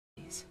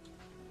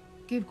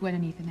Give Gwen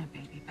and Ethan their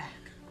baby back.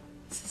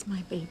 This is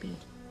my baby.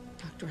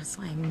 Dr.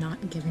 Russell, I am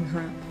not giving her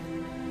up.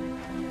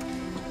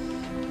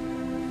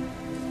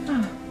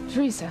 Oh,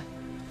 Teresa.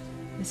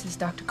 This is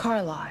Dr.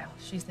 Carlisle.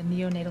 She's the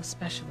neonatal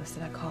specialist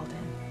that I called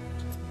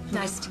in.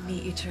 Nice to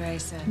meet you,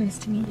 Teresa. Nice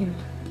to meet you.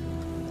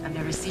 I've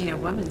never seen a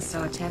woman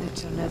so attentive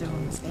to another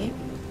woman's baby.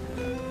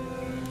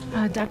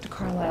 Dr.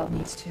 Carlisle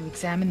needs to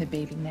examine the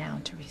baby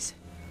now, Teresa.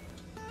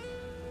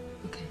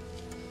 Okay.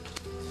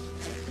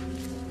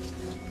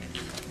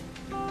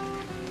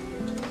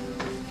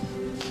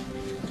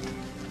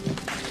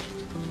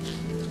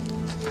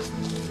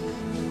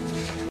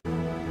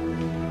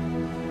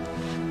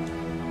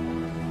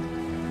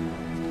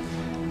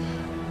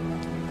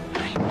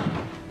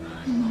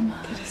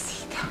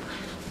 Teresita,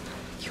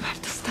 you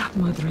have to stop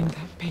mothering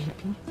that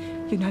baby.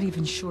 You're not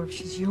even sure if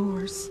she's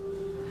yours.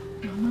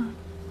 Mama,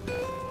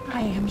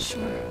 I am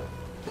sure.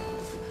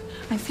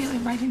 I feel it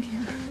right in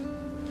here.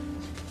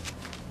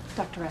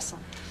 Dr. Russell.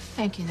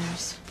 Thank you,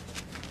 nurse.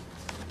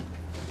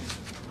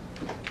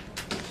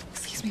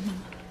 Excuse me, Mama.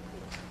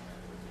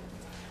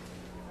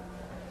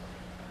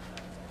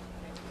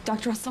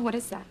 Dr. Russell, what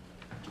is that?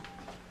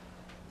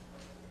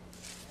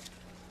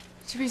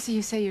 Teresa,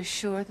 you say you're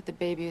sure that the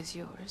baby is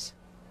yours.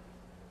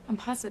 I'm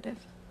positive.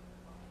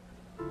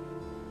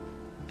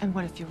 And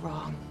what if you're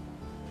wrong?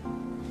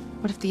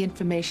 What if the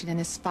information in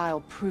this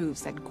file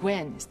proves that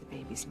Gwen is the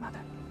baby's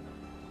mother?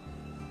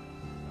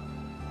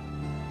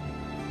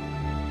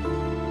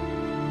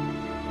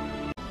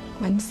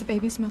 Gwen's the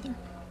baby's mother?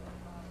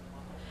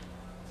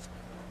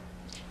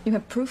 You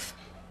have proof?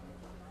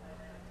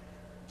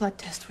 Blood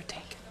tests were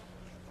taken.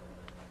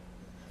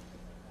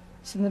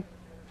 So the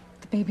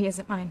baby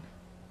isn't mine.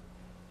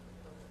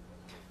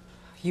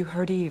 You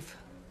heard Eve.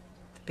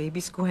 The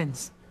baby's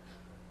Gwen's.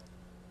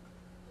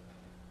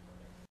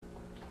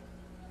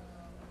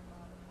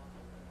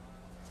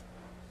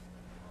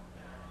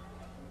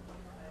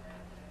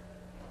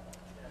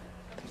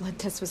 The blood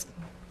test was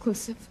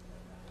conclusive.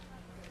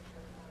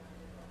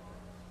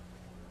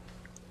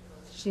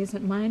 She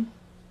isn't mine?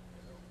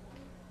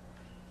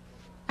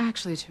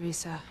 Actually,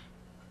 Teresa,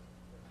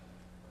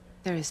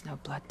 there is no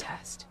blood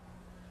test.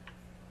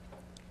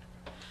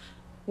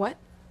 What?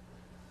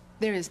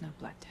 There is no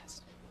blood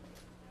test.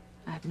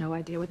 I have no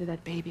idea whether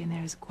that baby in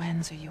there is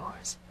Gwen's or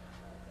yours.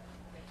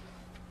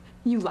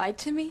 You lied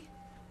to me?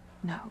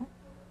 No.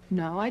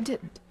 No, I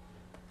didn't.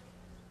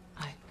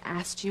 I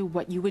asked you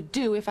what you would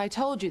do if I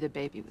told you the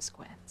baby was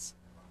Gwen's.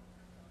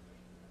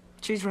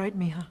 She's right,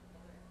 Mija.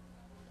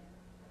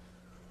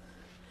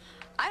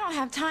 I don't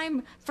have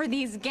time for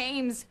these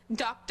games,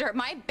 Doctor.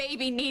 My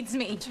baby needs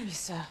me.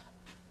 Teresa,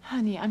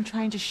 honey, I'm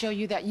trying to show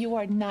you that you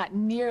are not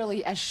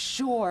nearly as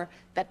sure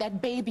that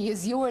that baby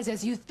is yours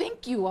as you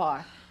think you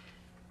are.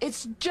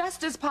 It's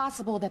just as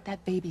possible that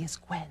that baby is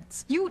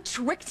Gwen's. You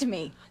tricked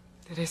me.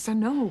 Teresa,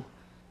 no.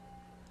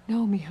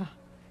 No, Mija.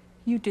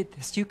 You did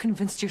this. You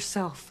convinced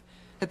yourself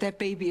that that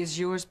baby is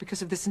yours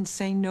because of this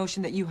insane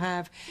notion that you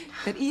have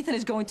that Ethan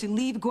is going to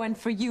leave Gwen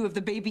for you if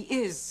the baby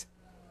is.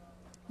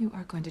 You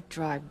are going to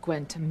drive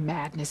Gwen to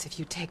madness if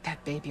you take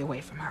that baby away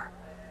from her.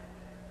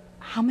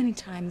 How many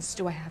times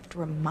do I have to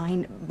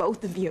remind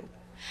both of you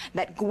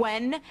that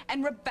Gwen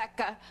and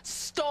Rebecca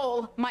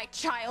stole my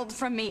child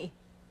from me?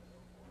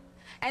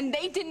 And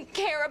they didn't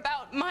care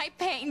about my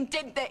pain,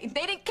 did they?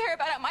 They didn't care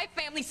about how my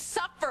family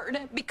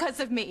suffered because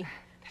of me.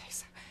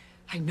 Teresa,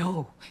 I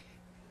know.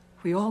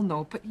 We all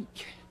know, but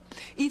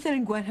Ethan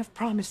and Gwen have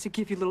promised to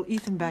give you little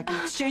Ethan back in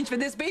exchange for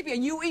this baby,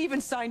 and you even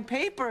signed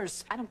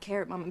papers. I don't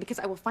care, Mama, because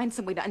I will find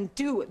some way to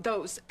undo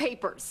those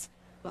papers.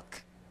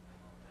 Look,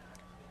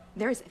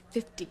 there is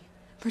a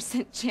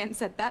 50% chance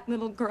that that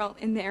little girl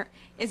in there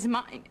is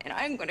mine, and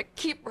I'm gonna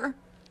keep her.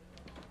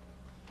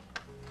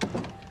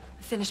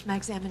 I finished my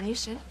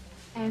examination.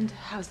 And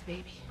how's the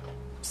baby?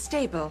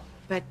 Stable,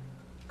 but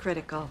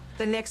critical.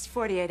 The next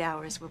 48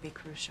 hours will be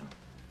crucial.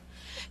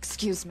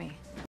 Excuse me.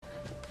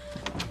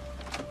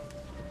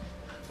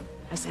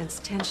 I sense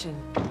tension.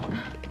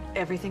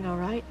 Everything all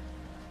right?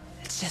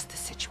 It's just the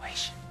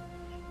situation.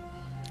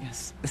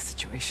 Yes, the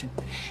situation.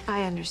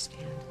 I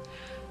understand.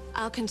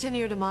 I'll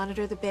continue to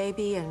monitor the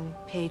baby and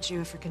page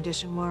you for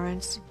condition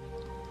warrants.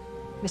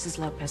 Mrs.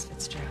 Lopez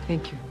Fitzgerald.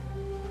 Thank you.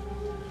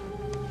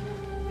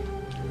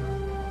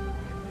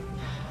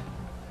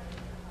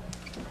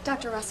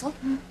 Dr. Russell,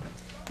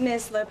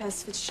 Ms.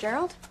 Lopez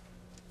Fitzgerald,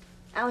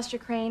 Alistair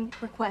Crane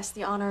requests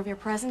the honor of your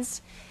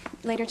presence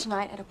later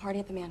tonight at a party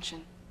at the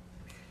mansion.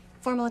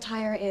 Formal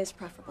attire is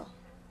preferable.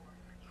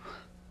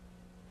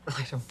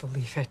 I don't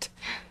believe it.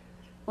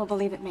 Well,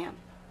 believe it, ma'am.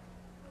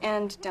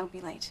 And don't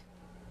be late.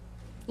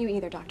 You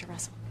either, Dr.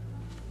 Russell.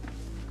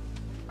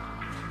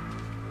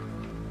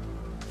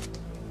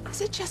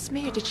 Is it just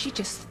me, or did she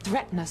just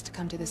threaten us to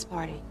come to this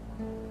party?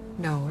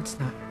 No, it's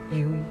not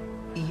you,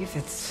 Eve.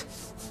 It's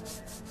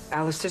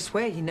Alistair's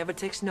way. He never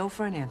takes no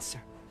for an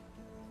answer.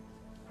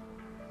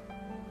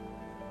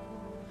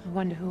 I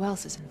wonder who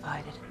else is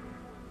invited.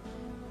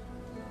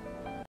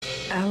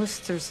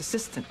 Alistair's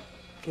assistant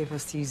gave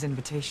us these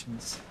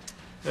invitations.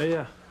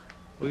 Yeah,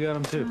 we got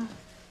them too.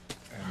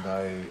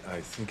 And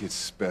I think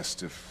it's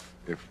best if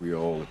we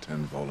all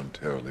attend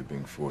voluntarily.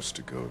 Being forced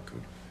to go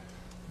could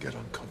get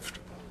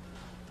uncomfortable.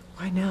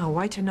 Why now?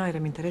 Why tonight? I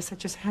mean, Teresa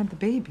just had the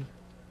baby.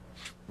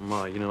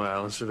 Ma, you know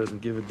Alistair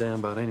doesn't give a damn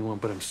about anyone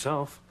but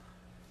himself.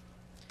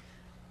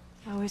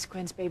 How is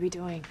Gwen's baby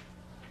doing?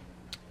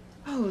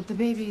 Oh, the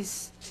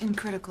baby's in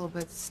critical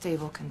but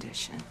stable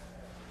condition.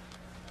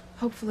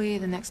 Hopefully,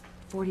 the next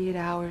 48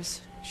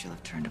 hours, she'll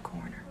have turned a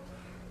corner.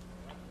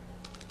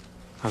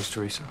 How's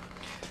Teresa?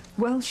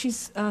 Well,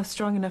 she's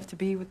strong enough to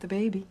be with the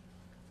baby.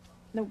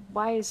 No,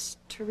 why is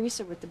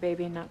Teresa with the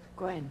baby and not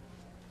Gwen?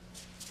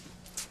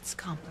 It's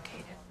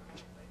complicated.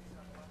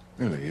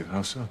 Really, Eve?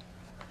 How so?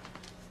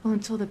 Well,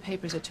 until the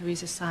papers that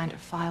Teresa signed are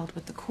filed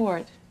with the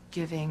court,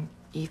 giving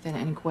Ethan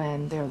and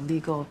Gwen their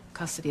legal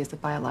custody as the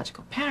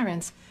biological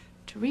parents,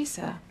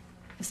 Teresa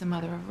is the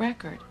mother of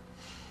record.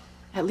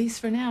 At least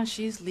for now,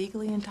 she's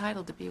legally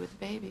entitled to be with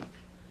the baby.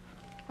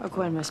 Oh,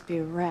 Gwen must be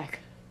a wreck,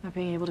 not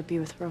being able to be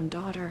with her own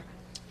daughter.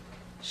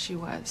 She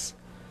was.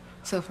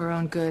 So for her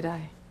own good,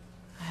 I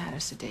had her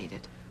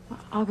sedated. Well,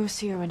 I'll go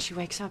see her when she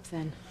wakes up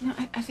then. You know,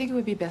 I think it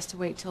would be best to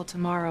wait till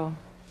tomorrow.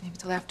 Maybe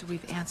till after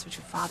we've answered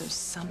your father's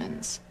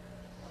summons.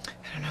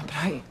 I don't know, but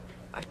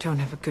I don't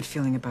have a good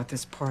feeling about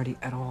this party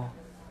at all.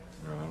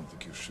 No, I don't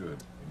think you should.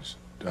 He's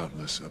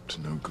doubtless up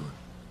to no good.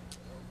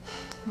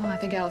 Well, I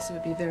think Alistair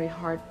would be very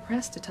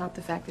hard-pressed to top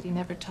the fact that he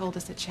never told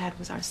us that Chad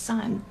was our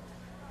son.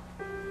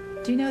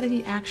 Do you know that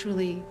he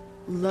actually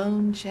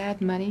loaned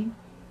Chad money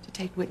to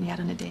take Whitney out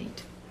on a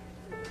date?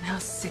 And how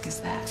sick is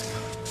that?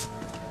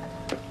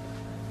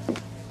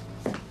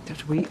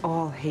 That we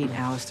all hate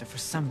Alistair for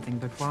something,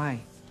 but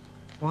why?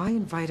 Why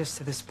invite us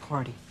to this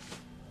party?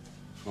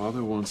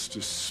 Father wants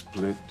to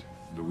split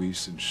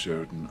Luis and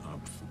Sheridan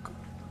up for good.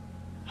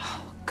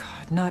 Oh,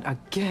 God, not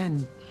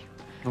again.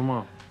 No,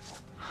 Mom.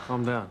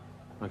 Calm down.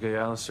 Okay,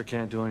 Alistair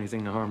can't do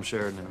anything to harm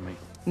Sheridan and me.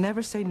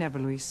 Never say never,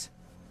 Luis.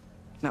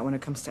 Not when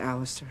it comes to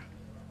Alistair.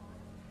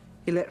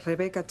 He let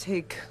Rebecca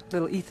take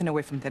little Ethan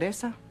away from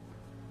Teresa.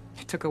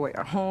 He took away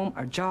our home,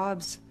 our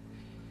jobs.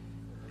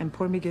 And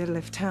poor Miguel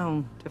left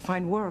town to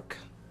find work,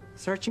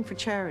 searching for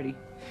charity.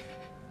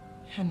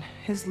 And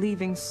his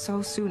leaving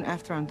so soon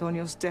after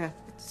Antonio's death,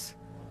 it's...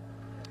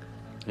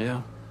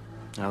 Yeah.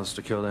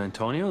 Alistair killed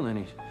Antonio, and then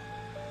he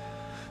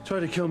tried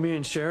to kill me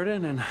and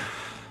Sheridan and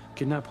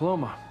kidnap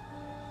Paloma.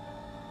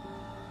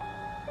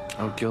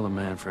 I would kill a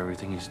man for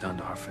everything he's done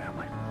to our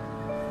family.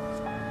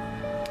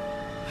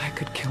 I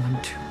could kill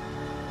him too.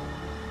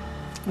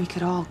 We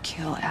could all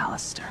kill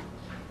Alistair.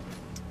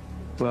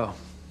 Well,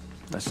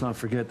 let's not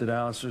forget that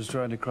Alistair's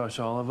tried to crush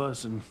all of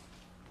us and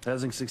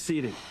hasn't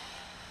succeeded.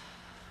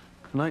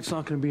 Tonight's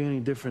not going to be any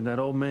different. That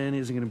old man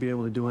isn't going to be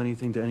able to do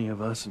anything to any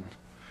of us, and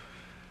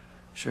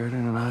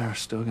Sheridan and I are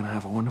still going to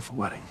have a wonderful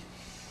wedding.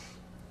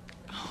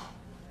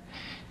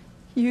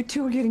 You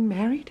two are getting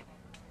married?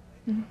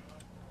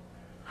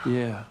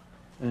 Yeah,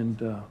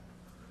 and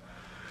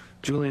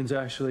Julian's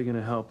actually going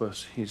to help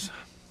us. He's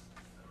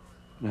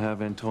going to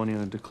have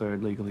Antonio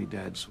declared legally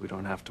dead, so we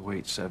don't have to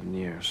wait 7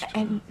 years.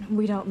 And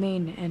we don't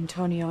mean,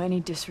 Antonio, any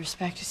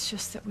disrespect. It's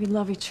just that we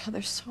love each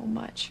other so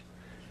much.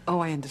 Oh,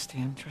 I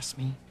understand. Trust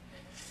me.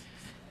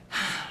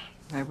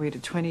 I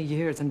waited 20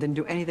 years and didn't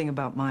do anything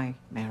about my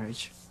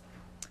marriage.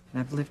 And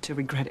I've lived to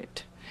regret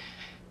it.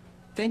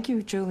 Thank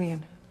you,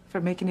 Julian, for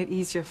making it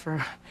easier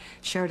for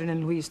Sheridan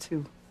and Louise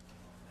to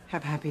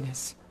have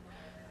happiness.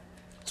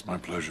 It's my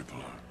pleasure,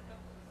 Pilar.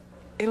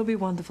 It'll be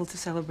wonderful to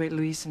celebrate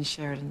Louise and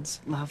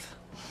Sheridan's love.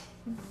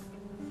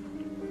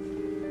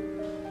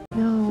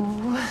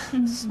 No,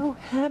 I'm so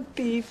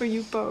happy for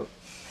you both.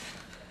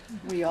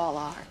 We all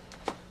are.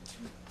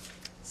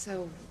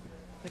 So,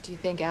 what do you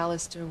think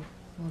Alistair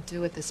will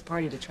do at this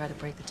party to try to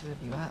break the two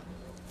of you up?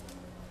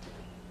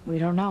 We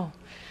don't know.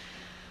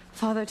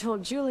 Father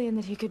told Julian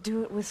that he could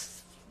do it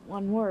with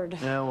one word.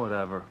 Yeah,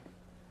 whatever.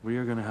 We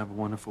are going to have a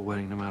wonderful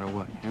wedding no matter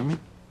what. You hear me?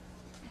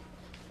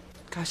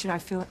 Gosh, you know, I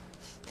feel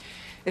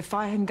if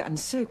I hadn't gotten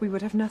sick, we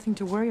would have nothing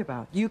to worry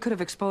about. You could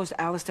have exposed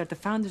Alistair at the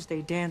Founders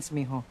Day dance,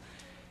 mijo.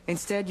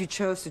 Instead, you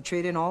chose to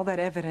trade in all that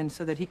evidence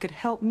so that he could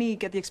help me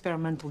get the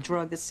experimental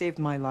drug that saved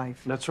my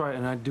life. That's right,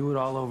 and I'd do it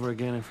all over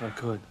again if I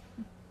could.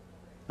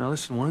 Now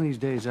listen, one of these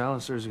days,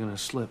 Alistair's going to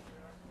slip.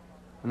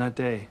 And that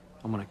day,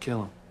 I'm going to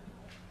kill him.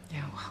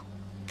 Yeah, well,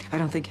 I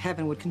don't think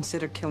heaven would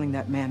consider killing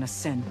that man a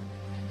sin.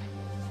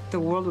 The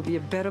world would be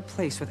a better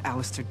place with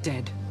Alistair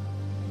dead.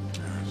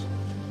 Yes.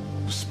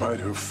 Despite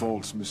her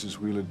faults, Mrs.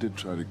 Wheeler did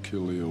try to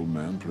kill the old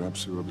man.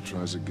 Perhaps whoever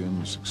tries again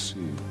will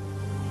succeed.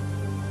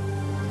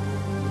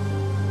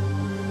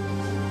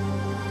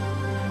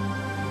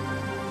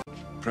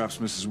 Perhaps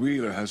Mrs.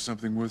 Wheeler has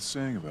something worth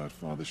saying about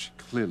Father. She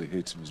clearly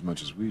hates him as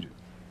much as we do.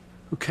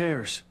 Who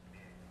cares?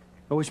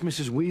 I wish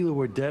Mrs. Wheeler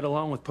were dead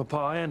along with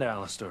Papa and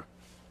Alistair.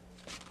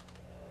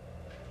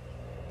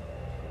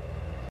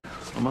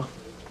 Mama?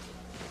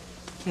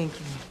 Thank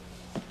you.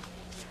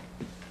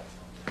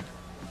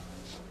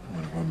 I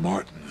wonder where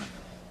Martin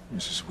and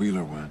Mrs.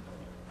 Wheeler went.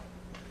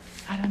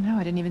 I don't know.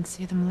 I didn't even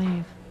see them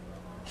leave.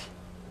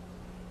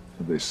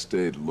 If they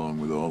stayed along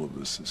with all of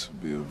us, this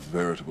would be a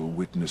veritable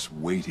witness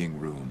waiting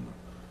room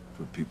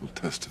for people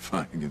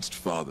testifying against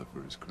Father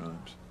for his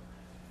crimes.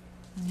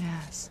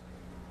 Yes.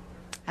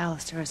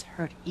 Alistair has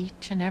hurt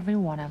each and every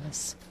one of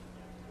us.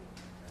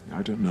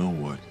 I don't know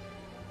what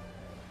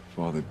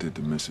Father did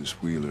to Mrs.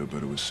 Wheeler,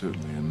 but it was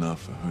certainly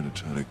enough for her to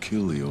try to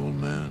kill the old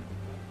man.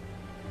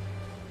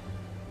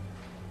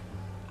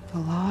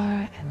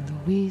 Pilar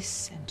and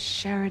Luis and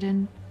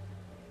Sheridan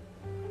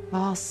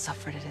all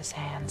suffered at his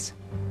hands.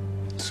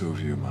 So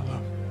have you, my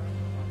love.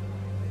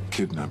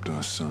 Kidnapped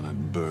our son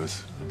at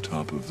birth. On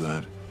top of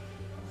that,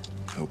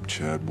 helped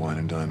Chad wine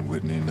and dine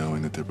Whitney,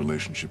 knowing that their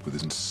relationship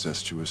was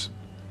incestuous.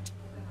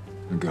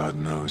 And God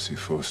knows he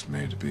forced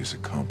me to be his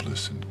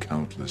accomplice in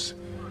countless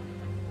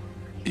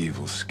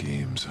evil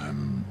schemes.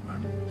 I'm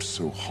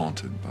so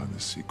haunted by the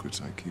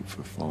secrets I keep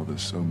for Father.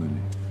 So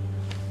many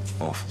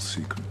awful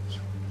secrets.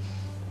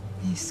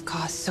 He's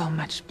caused so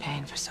much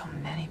pain for so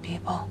many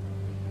people.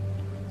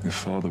 If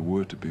Father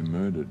were to be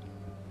murdered,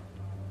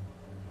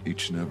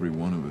 each and every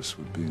one of us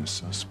would be a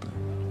suspect.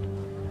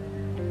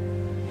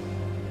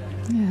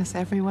 Yes,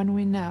 everyone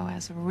we know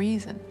has a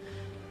reason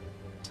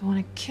to want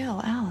to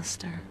kill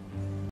Alistair.